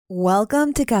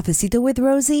Welcome to Cafecito with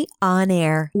Rosie on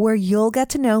air, where you'll get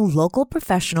to know local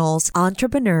professionals,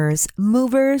 entrepreneurs,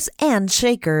 movers, and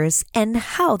shakers, and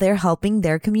how they're helping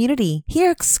their community. Hear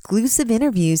exclusive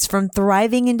interviews from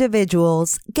thriving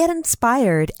individuals, get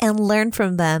inspired, and learn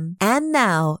from them. And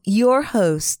now, your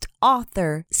host,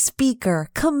 author, speaker,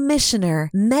 commissioner,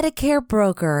 Medicare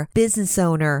broker, business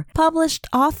owner, published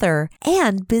author,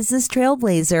 and business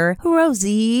trailblazer,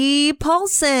 Rosie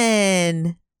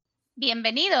Paulson.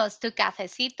 Bienvenidos to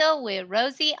Cafecito with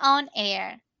Rosie on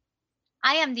Air.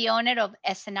 I am the owner of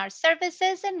SNR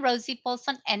Services and Rosie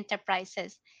Paulson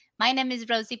Enterprises. My name is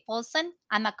Rosie Paulson.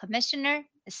 I'm a commissioner,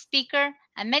 a speaker,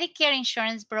 a Medicare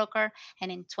insurance broker,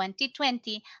 and in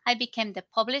 2020, I became the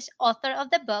published author of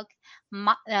the book,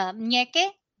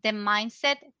 Ñeque, The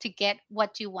Mindset to Get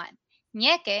What You Want.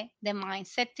 Ñeque, The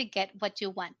Mindset to Get What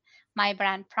You Want. My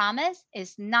brand promise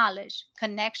is knowledge,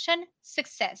 connection,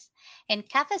 success. And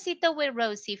Cafecito with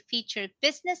Rosie featured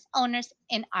business owners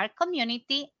in our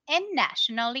community and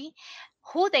nationally,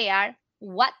 who they are,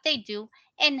 what they do,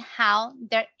 and how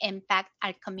they impact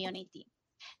our community.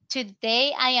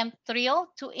 Today, I am thrilled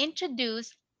to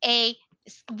introduce a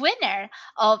winner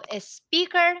of a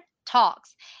Speaker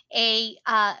Talks, a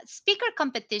speaker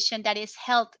competition that is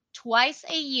held twice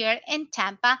a year in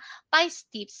Tampa by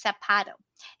Steve Zapato.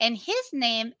 And his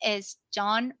name is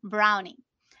John Browning.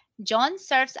 John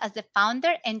serves as the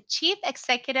founder and chief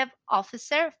executive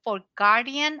officer for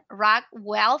Guardian Rock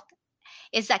Wealth,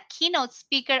 is a keynote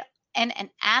speaker and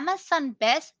an Amazon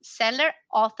bestseller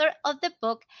author of the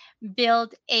book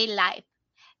Build a Life,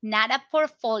 Not a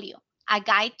Portfolio, a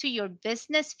guide to your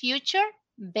business future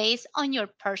based on your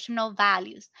personal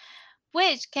values,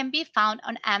 which can be found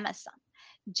on Amazon.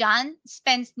 John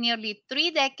spends nearly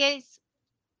 3 decades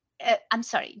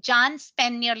John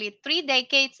spent nearly 3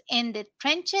 decades in the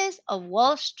trenches of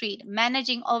Wall Street,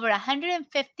 managing over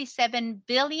 157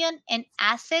 billion in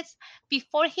assets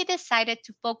before he decided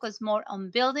to focus more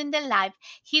on building the life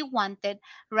he wanted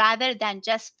rather than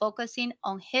just focusing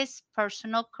on his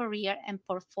personal career and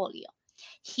portfolio.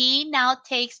 He now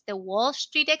takes the Wall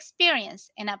Street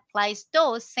experience and applies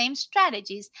those same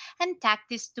strategies and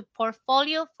tactics to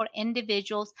portfolio for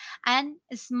individuals and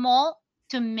small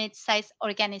to mid-sized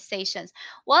organizations.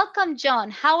 Welcome,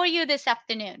 John. How are you this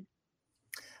afternoon?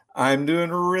 I'm doing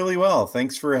really well.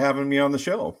 Thanks for having me on the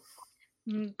show.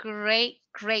 Great.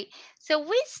 So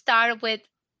we start with,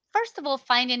 first of all,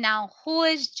 finding out who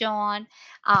is John,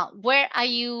 where are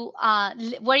you,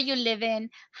 where you live in,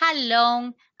 how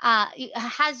long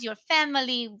has your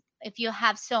family, if you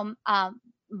have some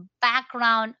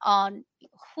background on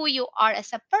who you are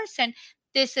as a person,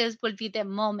 will be the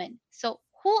moment. So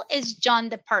who is John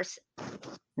the person?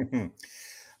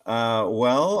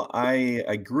 Well,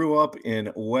 I grew up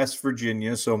in West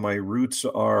Virginia, so my roots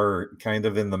are kind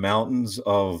of in the mountains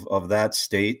of that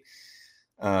state.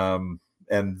 And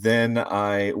then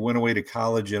I went away to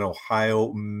college in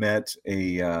Ohio, met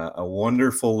a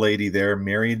wonderful lady there,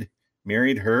 married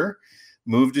her,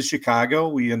 moved to Chicago.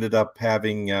 We ended up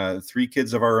having 3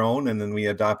 kids of our own, and then we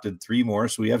adopted 3 more,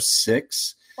 so we have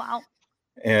 6. Wow.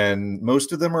 And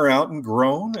most of them are out and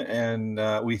grown, and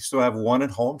we still have one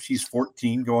at home. She's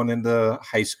 14, going into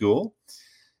high school,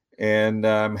 and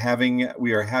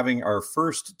we are having our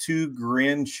first 2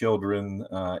 grandchildren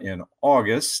in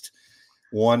August,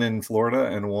 one in Florida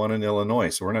and one in Illinois.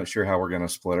 So we're not sure how we're going to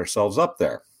split ourselves up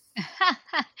there.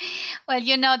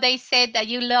 Well, they said that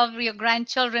you love your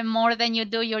grandchildren more than you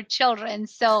do your children.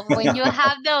 So when you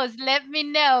have those, let me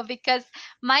know, because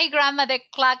my grandmother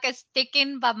clock is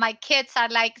ticking, but my kids are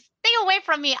like, stay away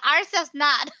from me. Ours is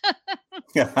not.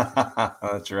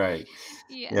 That's right.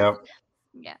 Yeah. Yep.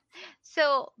 Yeah.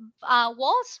 So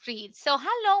Wall Street. So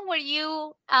how long were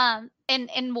you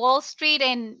in Wall Street,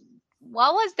 and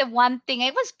what was the one thing?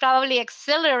 It was probably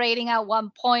accelerating at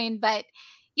one point, but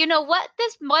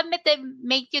what made them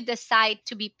make you decide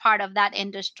to be part of that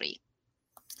industry?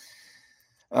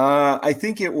 I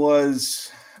think it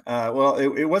was,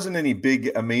 it wasn't any big,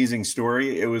 amazing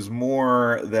story. It was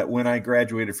more that when I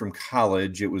graduated from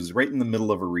college, it was right in the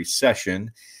middle of a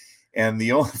recession. And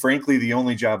frankly, the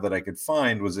only job that I could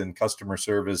find was in customer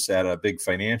service at a big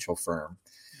financial firm.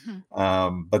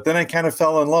 Mm-hmm. But then I kind of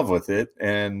fell in love with it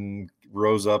and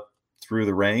rose up through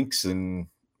the ranks and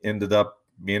ended up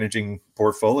managing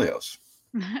portfolios.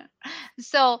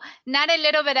 So not a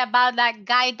little bit about that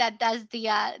guy that does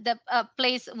the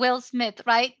plays Will Smith,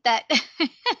 right? That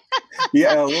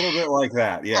Yeah, a little bit like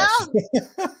that. Yes.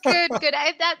 Oh, good.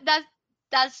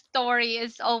 That story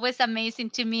is always amazing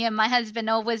to me, and my husband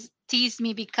always tease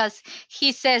me because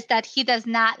he says that he does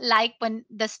not like when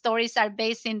the stories are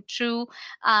based in true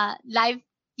life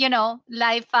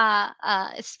life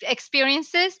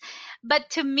experiences. But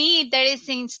to me, that is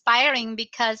inspiring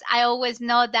because I always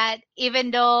know that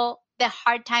even though the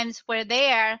hard times were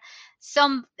there,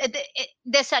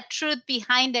 there's a truth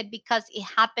behind it because it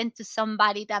happened to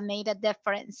somebody that made a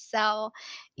difference. So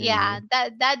yeah, Mhm.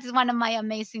 that's one of my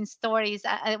amazing stories,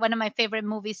 one of my favorite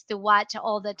movies to watch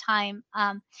all the time.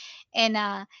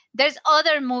 And there's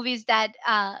other movies that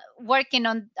working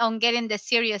on getting the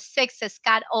Series 6,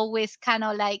 Scott always kind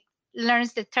of like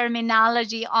learns the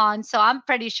terminology on. So I'm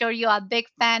pretty sure you're a big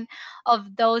fan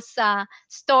of those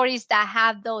stories that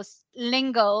have those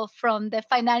lingo from the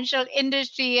financial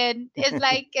industry. And it's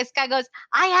like Scott goes,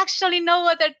 I actually know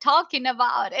what they're talking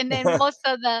about. And then most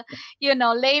of the,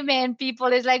 layman people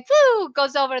is like, whoo,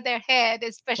 goes over their head,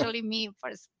 especially me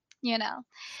you know.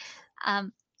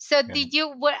 So Yeah. did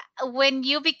you when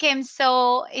you became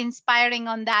so inspiring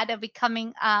on that of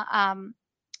becoming um,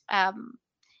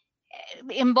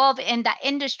 involved in that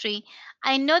industry?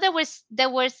 I know there was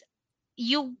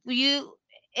you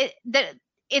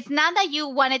it's not that you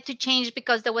wanted to change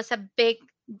because there was a big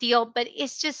deal, but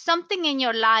it's just something in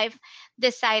your life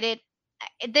decided,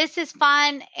 this is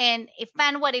fun and it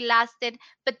fun what it lasted,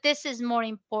 but this is more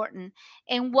important.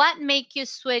 And what make you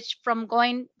switch from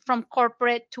going from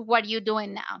corporate to what you're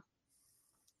doing now?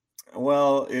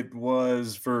 Well, it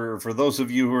was for those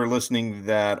of you who are listening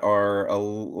that are a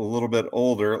little bit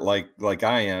older, like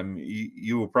I am.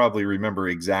 You will probably remember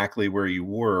exactly where you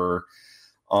were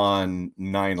on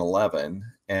 9/11,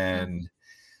 Mhm. and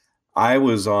I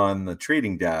was on the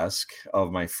trading desk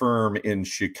of my firm in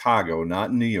Chicago,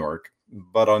 not in New York.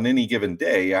 But on any given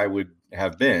day, I would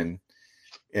have been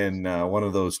in one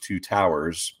of those two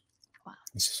towers. Wow.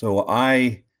 So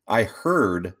I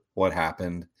heard what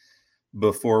happened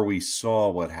before we saw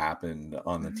what happened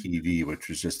on the Mhm. TV, which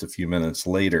was just a few minutes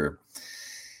later.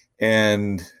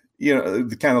 And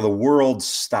the kind of the world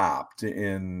stopped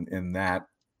in that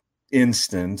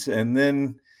instant, and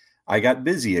then I got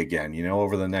busy again,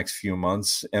 over the next few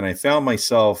months, and I found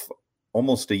myself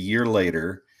almost a year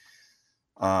later.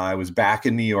 I was back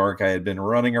in New York. I had been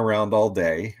running around all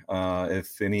day.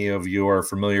 If any of you are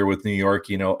familiar with New York,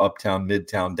 uptown,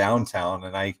 midtown, downtown,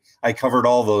 and I covered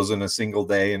all those in a single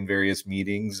day in various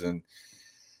meetings. And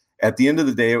at the end of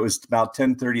the day, it was about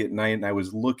 10:30 at night, and I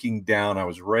was looking down. I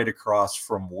was right across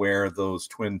from where those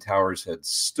twin towers had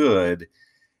stood,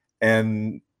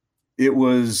 and it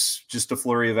was just a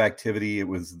flurry of activity.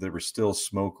 There was still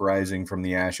smoke rising from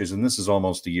the ashes, and this is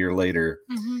almost a year later.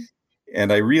 Mhm.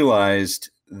 And I realized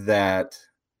that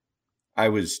I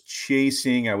was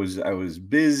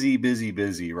busy, busy,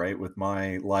 busy, right, with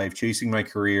my life, chasing my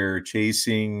career,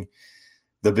 chasing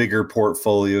the bigger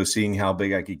portfolio, seeing how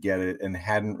big I could get it, and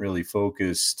hadn't really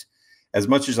focused as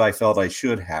much as I felt I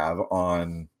should have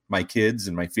on my kids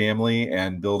and my family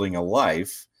and building a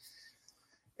life.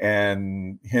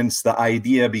 And hence the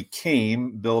idea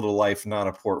became build a life, not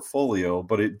a portfolio.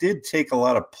 But it did take a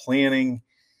lot of planning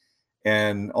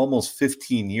and almost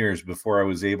 15 years before I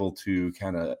was able to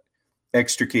kind of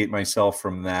extricate myself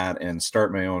from that and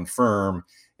start my own firm.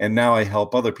 And now I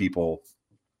help other people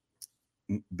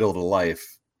build a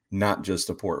life, not just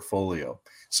a portfolio,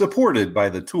 supported by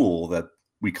the tool that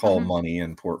we call Mhm. money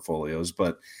and portfolios.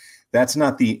 But that's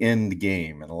not the end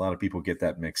game. And a lot of people get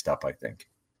that mixed up, I think.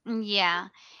 Yeah.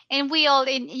 And we all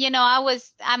in,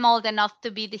 I'm old enough to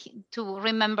to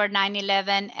remember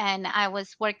 9/11, and I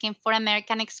was working for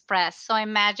American Express. So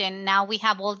imagine now we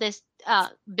have all this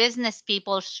business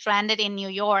people stranded in New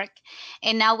York,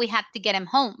 and now we have to get them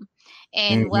home.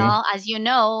 And Mm-hmm. well, as you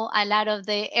know, a lot of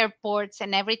the airports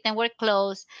and everything were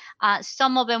closed.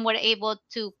 Some of them were able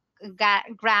to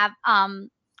grab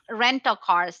rental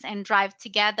cars and drive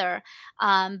together,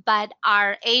 but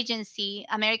our agency,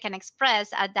 American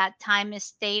Express, at that time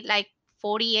stayed like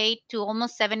 48 to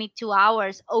almost 72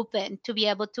 hours open to be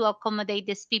able to accommodate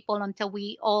these people until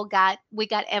we got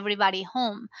everybody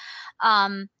home.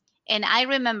 Um, and I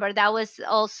remember that was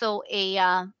also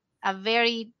a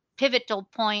very pivotal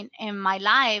point in my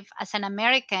life as an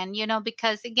American,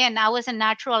 because again, I was a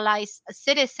naturalized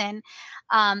citizen,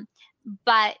 um,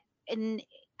 but in,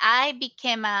 I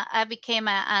became a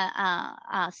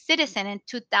citizen in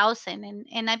 2000,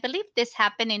 and I believe this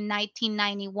happened in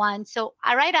 1991. So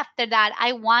right after that,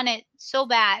 I wanted so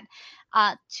bad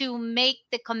to make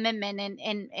the commitment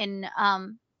and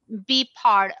be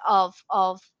part of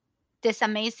this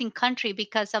amazing country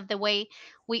because of the way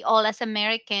we all as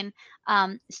American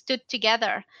stood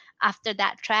together after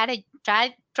that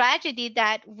tragedy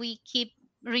that we keep,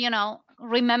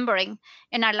 remembering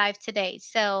in our life today.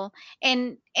 So,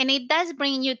 and it does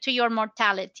bring you to your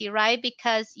mortality, right?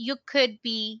 Because you could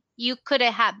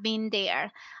have been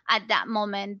there at that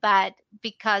moment, but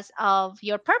because of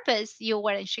your purpose, you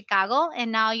were in Chicago,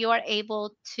 and now you are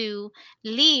able to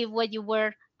live what you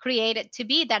were created to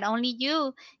be, that only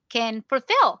you can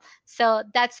fulfill. So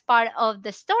that's part of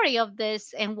the story of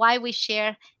this, and why we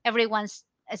share everyone's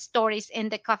stories in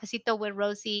the Cafecito with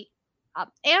Rosie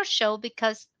air show,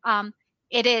 because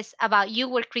it is about you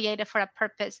were created for a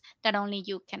purpose that only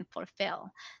you can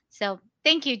fulfill. So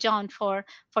thank you, John, for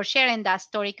sharing that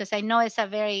story, because I know it's a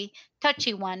very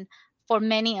touchy one for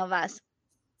many of us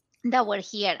that were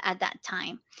here at that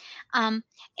time. Um,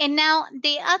 and now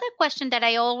the other question that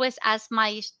I always ask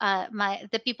my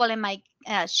the people in my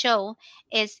show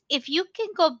is, if you can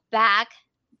go back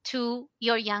to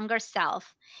your younger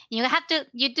self, you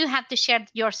do have to share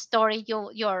your story,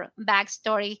 your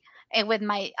backstory with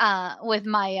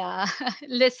my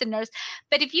listeners.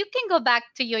 But if you can go back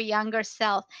to your younger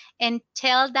self and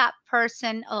tell that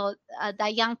person, or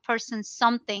that young person,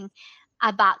 something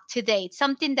about today,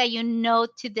 something that you know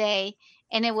today,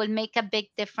 and it will make a big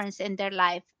difference in their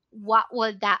life, what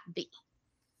will that be?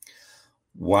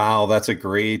 Wow, that's a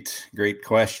great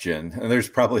question. And there's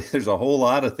a whole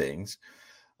lot of things.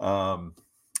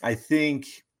 I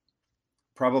think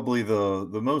probably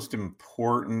the most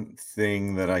important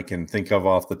thing that I can think of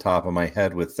off the top of my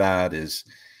head with that is,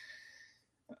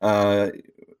 I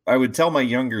would tell my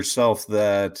younger self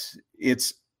that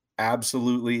it's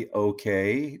absolutely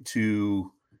okay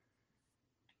to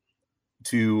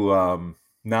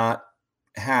not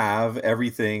have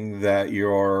everything that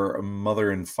your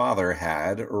mother and father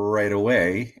had right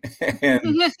away,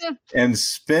 and and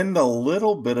spend a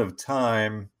little bit of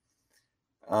time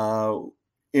uh,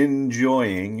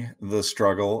 enjoying the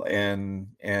struggle and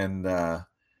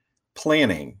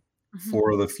planning Mhm,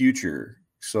 for the future.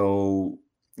 So,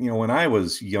 when I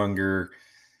was younger,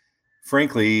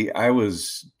 frankly, I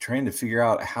was trying to figure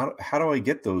out how do I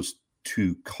get those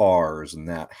two cars and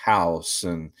that house,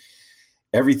 and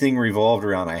everything revolved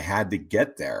around I had to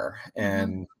get there.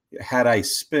 mhm, And had I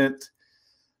spent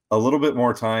a little bit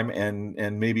more time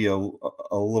and maybe a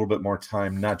little bit more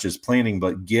time, not just planning,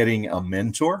 but getting a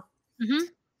mentor,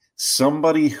 mhm,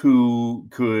 somebody who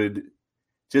could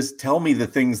just tell me the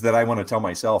things that I want to tell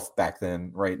myself back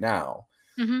then, right now.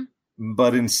 mhm,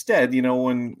 But instead,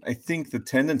 when I think the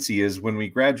tendency is, when we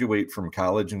graduate from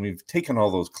college and we've taken all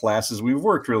those classes, we've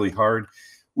worked really hard,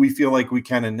 we feel like we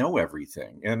kind of know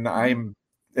everything. And mhm, I'm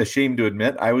ashamed to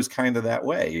admit I was kind of that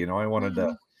way. I wanted to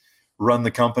mhm, run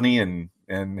the company and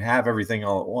have everything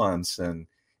all at once. And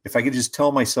if I could just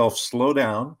tell myself, slow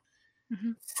down,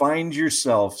 mhm, find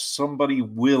yourself somebody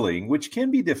willing, which can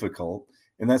be difficult.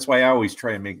 And that's why I always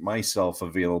try and make myself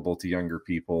available to younger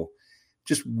people,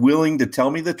 just willing to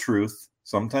tell me the truth.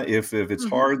 Sometimes if it's mhm.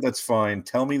 hard, that's fine.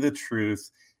 Tell me the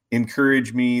truth.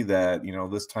 Encourage me that,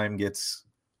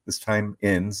 this time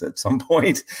ends at some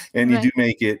point, and you do Right.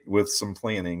 make it with some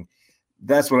planning.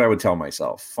 That's what I would tell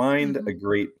myself. Find a Mhm.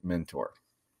 great mentor.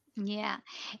 Yeah.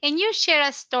 And you share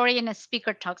a story in a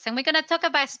Speaker Talks, and we're going to talk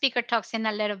about Speaker Talks in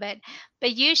a little bit.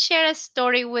 But you share a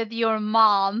story with your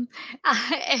mom.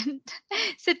 And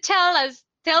so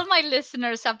tell my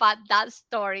listeners about that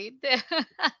story.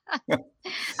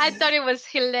 I thought it was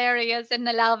hilarious, and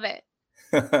I love it.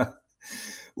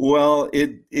 Well,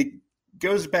 it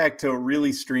goes back to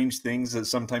really strange things that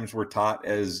sometimes we're taught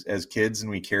as kids, and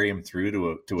we carry them through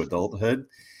to adulthood.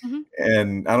 Mhm,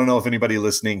 And I don't know if anybody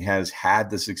listening has had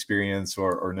this experience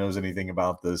or knows anything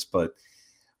about this, but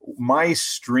my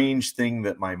strange thing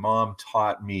that my mom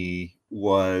taught me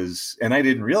was, and I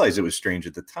didn't realize it was strange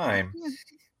at the time, mhm,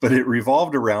 but it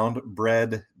revolved around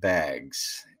bread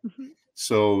bags. mhm,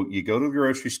 So you go to the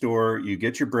grocery store, you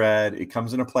get your bread, it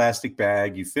comes in a plastic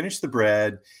bag, you finish the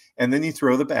bread, and then you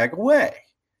throw the bag away.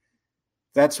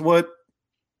 That's what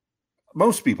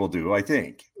most people do, I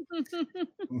think.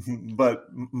 But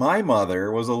my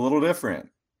mother was a little different.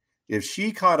 If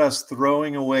she caught us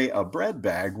throwing away a bread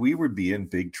bag, we would be in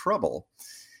big trouble,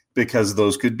 because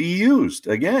those could be used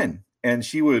again. And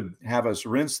she would have us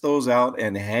rinse those out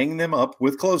and hang them up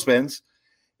with clothespins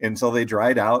until they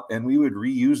dried out. And we would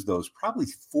reuse those probably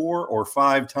 4 or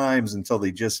 5 times until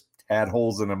they just had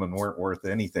holes in them and weren't worth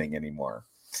anything anymore.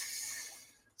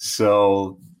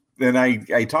 So then I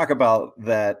talk about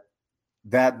that,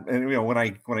 and when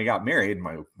I got married,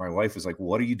 my wife was like,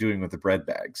 "What are you doing with the bread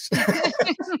bags?"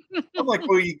 I'm like,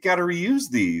 "Well, you got to reuse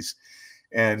these."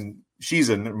 And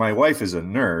my wife is a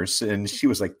nurse, and she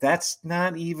was like, "That's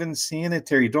not even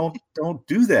sanitary. Don't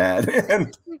do that."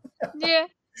 and Yeah.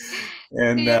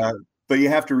 and Yeah. but you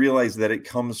have to realize that it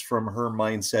comes from her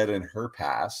mindset and her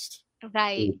past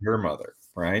Right. with her mother,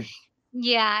 right?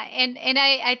 Yeah, and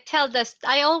I tell this,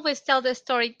 I always tell the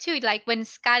story too, like when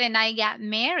Scott and I got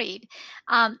married.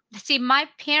 See, my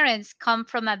parents come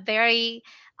from a very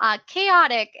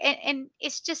chaotic, and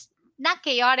it's just not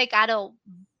chaotic out of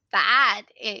bad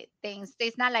things.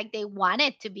 It's not like they want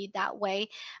it to be that way.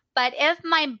 But if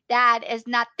my dad is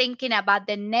not thinking about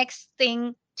the next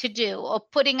thing to do or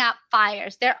putting out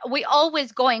fires, there we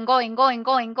always going.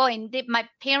 My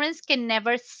parents can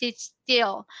never sit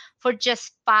still for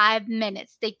just 5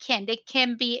 minutes. They can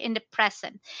be in the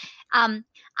present. um,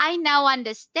 I now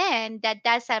understand that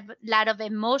that's a lot of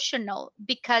emotional,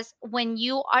 because when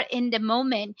you are in the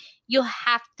moment, you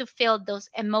have to feel those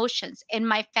emotions. And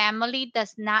my family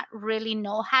does not really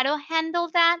know how to handle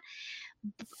that.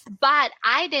 But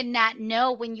I did not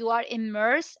know, when you are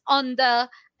immersed on the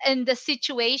in the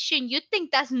situation, you think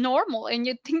that's normal and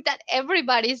you think that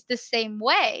everybody's the same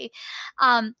way.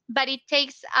 But it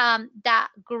takes that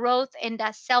growth and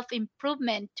that self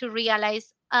improvement to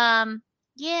realize,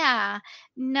 yeah,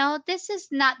 no, this is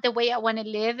not the way I want to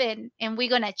live, and we're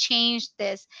going to change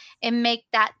this and make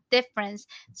that difference.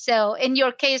 So in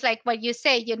your case, like what you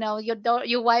say,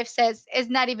 your wife says it's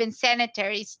not even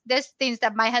sanitary. There's things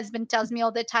that my husband tells me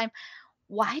all the time.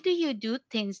 Why do you do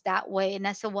things that way? And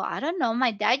I said, well, I don't know.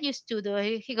 My dad used to do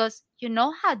it. He goes, you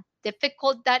know how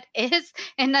difficult that is?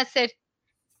 And I said,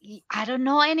 I don't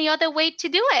know any other way to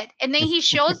do it. And then he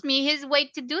shows me his way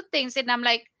to do things. And I'm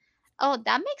like, oh,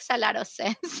 that makes a lot of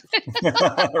sense.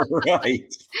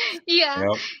 Right. Yeah,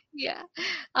 Yep. yeah.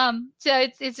 So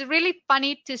it's really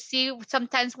funny to see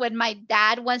sometimes when my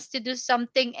dad wants to do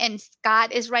something and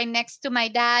Scott is right next to my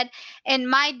dad, and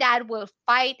my dad will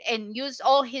fight and use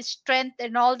all his strength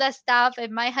and all that stuff,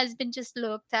 and my husband just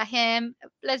looked at him,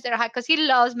 bless their heart, because he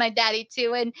loves my daddy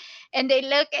too, and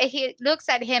he looks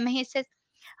at him and he says,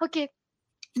 okay,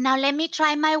 now let me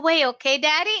try my way, okay,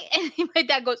 daddy? And my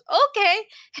dad goes, okay.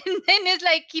 And then it's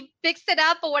like he picks it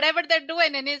up or whatever they're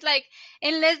doing. And it's like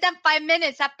in less than 5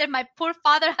 minutes, after my poor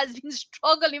father has been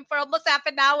struggling for almost half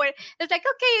an hour, it's like,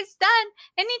 okay, it's done.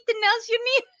 Anything else you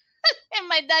need? And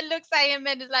my dad looks at him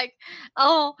and is like,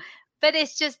 oh, but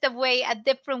it's just a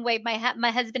different way. My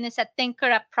husband is a thinker,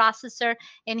 a processor,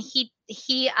 and he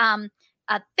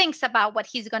thinks about what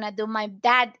he's gonna do. My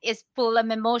dad is full of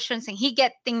emotions, and he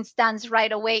get things done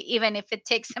right away, even if it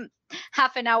takes him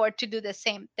half an hour to do the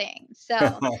same thing.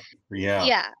 So Yeah.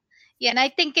 yeah. Yeah, and I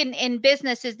think in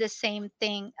business is the same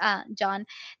thing, John.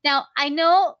 Now I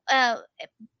know,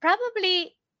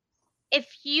 probably, if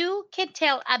you can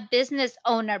tell a business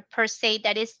owner per se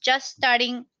that is just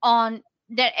starting on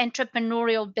their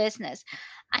entrepreneurial business,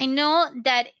 I know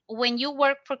that when you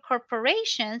work for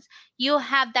corporations, you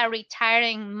have that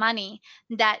retiring money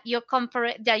that your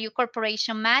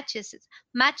corporation matches.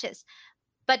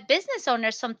 But business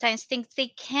owners sometimes think they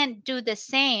can't do the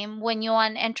same when you're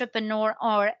an entrepreneur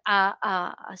or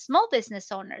a small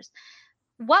business owners.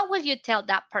 What will you tell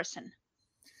that person?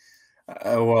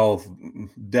 Well,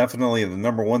 definitely the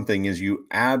number one thing is you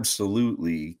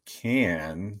absolutely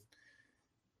can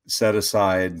set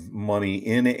aside money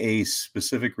in a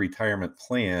specific retirement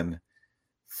plan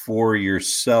for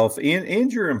yourself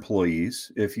and your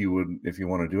employees if you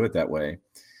want to do it that way.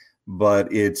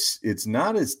 But it's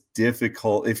not as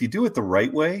difficult if you do it the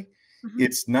right way. Mhm.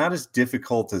 It's not as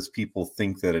difficult as people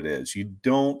think that it is. You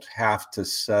don't have to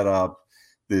set up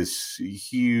this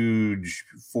huge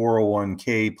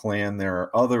 401k plan. There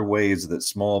are other ways that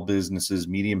small businesses,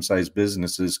 medium-sized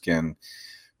businesses can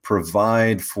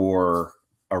provide for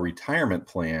a retirement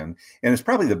plan. And it's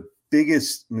probably the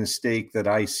biggest mistake that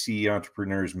I see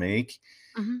entrepreneurs make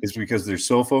Mhm. is because they're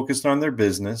so focused on their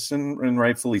business, and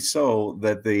rightfully so,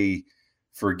 that they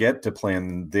forget to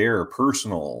plan their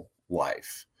personal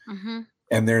life. Mhm.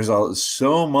 And there's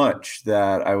so much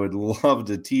that I would love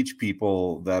to teach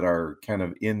people that are kind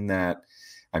of in that,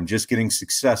 I'm just getting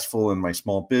successful in my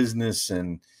small business,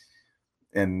 and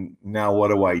now what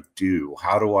do I do?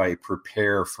 How do I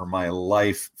prepare for my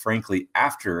life, frankly,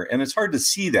 after? And it's hard to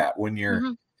see that when you're,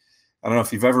 Mhm. I don't know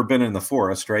if you've ever been in the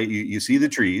forest, right? You see the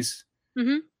trees,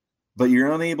 Mhm. but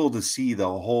you're unable to see the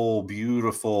whole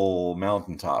beautiful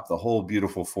mountaintop, the whole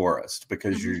beautiful forest,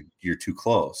 because Mhm. you're too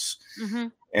close.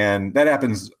 Mhm. And that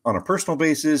happens on a personal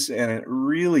basis, and it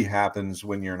really happens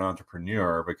when you're an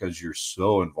entrepreneur because you're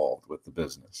so involved with the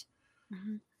business.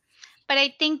 Mhm. But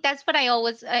I think that's what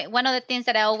one of the things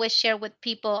that I always share with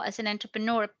people as an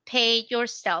entrepreneur: pay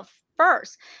yourself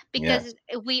first, because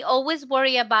Yes. we always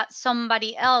worry about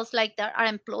somebody else, like our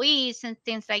employees and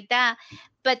things like that.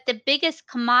 but the biggest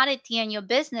commodity in your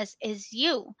business is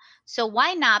you. So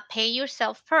why not pay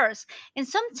yourself first? And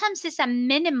sometimes it's a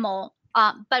minimal,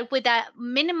 but with a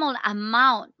minimal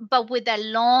amount, but with a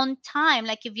long time.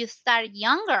 Like if you start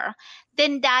younger,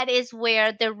 then that is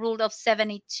where the rule of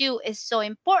 72 is so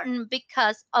important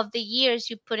because of the years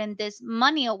you put in this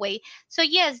money away. So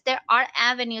yes, there are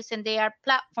avenues and there are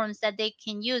platforms that they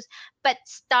can use, but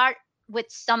start with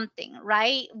something,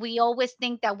 right? We always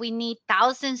think that we need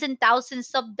thousands and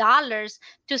thousands of dollars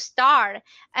to start,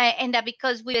 and that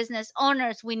because we business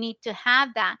owners, we need to have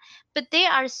that. But there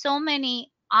are so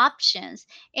many options,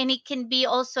 and it can be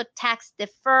also tax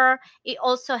defer. It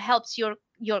also helps your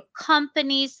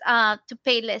companies to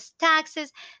pay less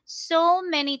taxes. So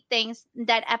many things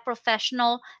that a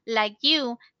professional like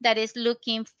you that is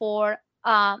looking for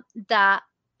the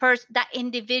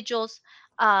individual's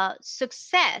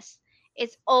success,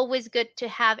 it's always good to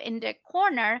have in the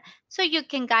corner so you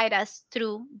can guide us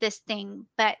through this thing.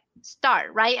 But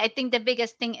start, right? I think the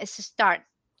biggest thing is to start.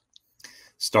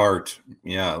 Start.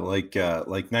 Yeah, like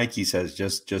Nike says,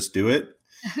 just do it.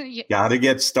 Yeah. Got to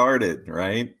get started,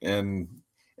 right? And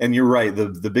you're right.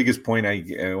 The biggest point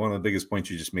one of the biggest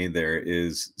points you just made there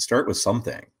is start with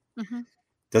something. Mhm.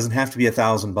 Doesn't have to be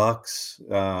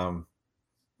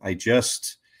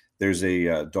 $1,000. There's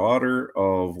a daughter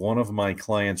of one of my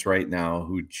clients right now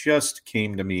who just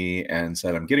came to me and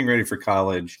said, I'm getting ready for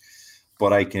college,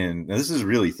 but now this is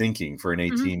really thinking for an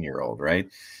 18-year-old, right?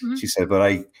 Mhm. She said,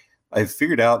 but I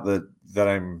figured out that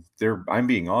I'm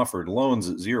being offered loans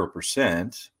at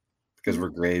 0% because of her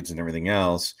grades and everything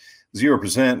else,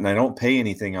 0%, and I don't pay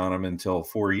anything on them until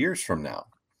 4 years from now.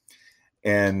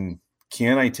 And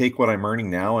can I take what I'm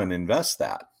earning now and invest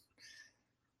that?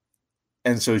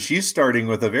 And so she's starting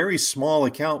with a very small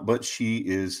account, but she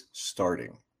is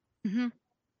starting. Mm-hmm.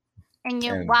 And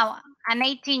And wow, an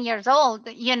 18 years old,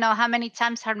 you know how many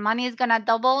times her money is gonna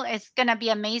double? It's gonna be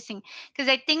amazing. Because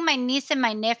I think my niece and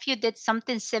my nephew did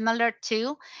something similar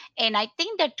too. And I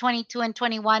think they're 22 and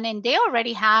 21, and they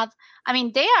already have, I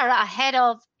mean, they are ahead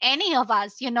of any of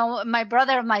us. You know, my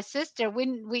brother and my sister,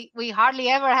 we hardly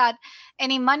ever had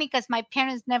any money because my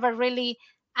parents never really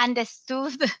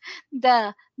understood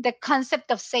the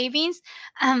concept of savings.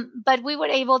 But we were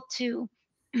able to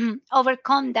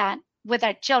overcome that with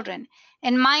our children,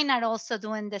 and mine are also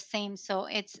doing the same. So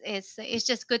it's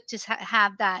just good to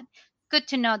have that, good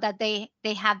to know that they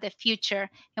have the future,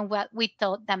 and what we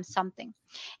taught them something.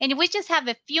 And we just have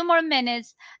a few more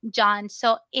minutes, John,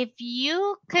 so if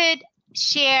you could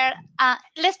share,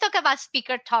 let's talk about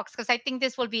speaker talks, because I think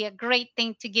this will be a great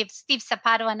thing to give Steve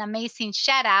Zapato an amazing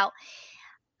shout out.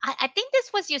 I think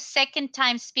this was your second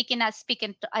time speaking at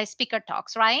speaker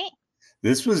talks, right?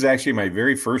 this was actually my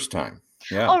very first time.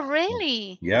 Yeah. Oh,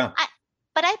 really? Yeah.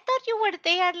 But I thought you were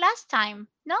there last time.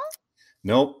 No?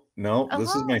 Nope.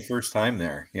 This is Oh. my first time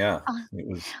there. Yeah. Uh, It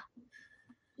was.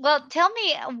 Well, tell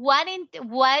me what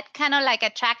kind of like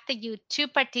attracted you to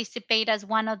participate as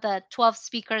one of the 12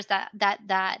 speakers that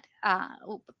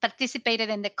participated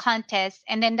in the contest,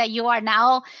 and then that you are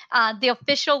now the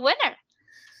official winner.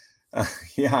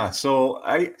 Yeah. So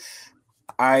one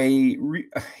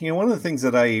of the things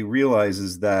that I realize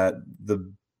is that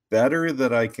the better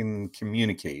that I can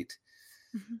communicate,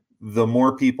 Mhm. the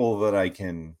more people that I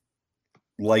can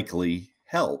likely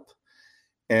help.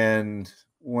 And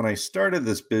when I started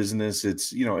this business,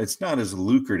 it's not as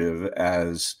lucrative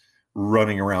as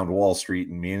running around Wall Street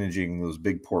and managing those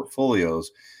big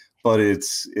portfolios, but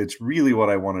it's really what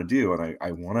I want to do. And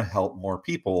I want to help more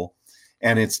people.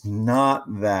 And it's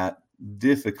not that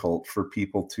difficult for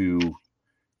people to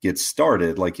get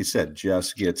started. Like you said,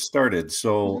 just get started.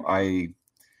 So I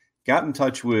got in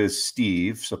touch with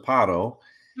Steve Zapato,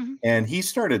 Mhm. and he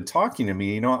started talking to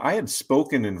me. I had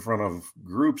spoken in front of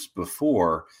groups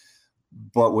before,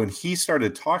 but when he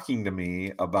started talking to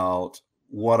me about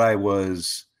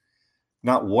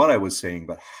not what I was saying,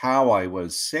 but how I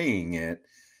was saying it,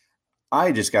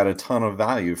 I just got a ton of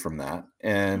value from that.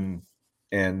 And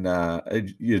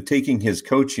taking his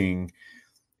coaching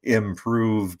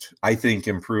improved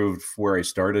where I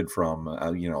started from,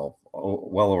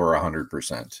 well over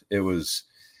 100%. It was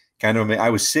kind of, I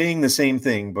was saying the same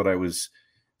thing, but I was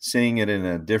saying it in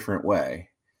a different way.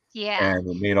 Yeah. And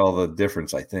it made all the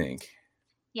difference, I think.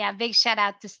 Yeah, big shout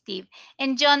out to Steve.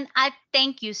 And John, I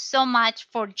thank you so much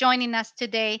for joining us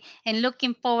today, and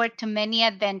looking forward to many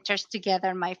adventures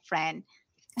together, my friend.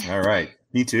 All right.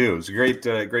 Me too. It was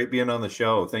great being on the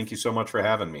show. Thank you so much for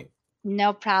having me.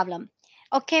 No problem.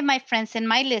 Okay, my friends and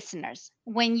my listeners,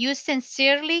 when you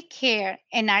sincerely care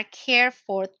and are cared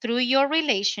for through your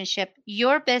relationship,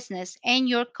 your business and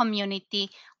your community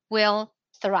will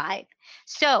thrive.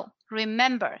 So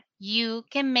Remember, you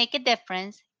can make a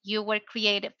difference. You were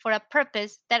created for a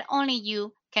purpose that only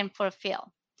you can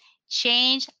fulfill.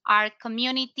 Change our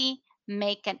community,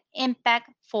 make an impact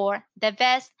for the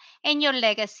best, and your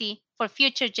legacy for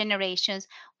future generations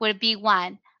will be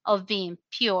one of being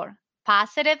pure,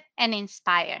 positive, and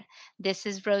inspired. This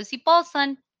is Rosie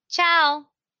Paulson. Ciao.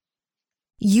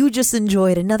 You just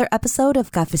enjoyed another episode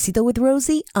of Cafecito with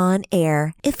Rosie on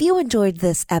air. If you enjoyed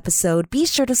this episode, be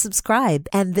sure to subscribe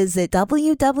and visit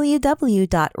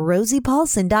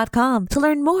www.rosiepaulson.com to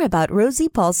learn more about Rosie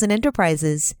Paulson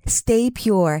Enterprises. Stay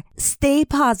pure, stay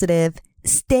positive,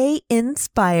 stay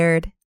inspired.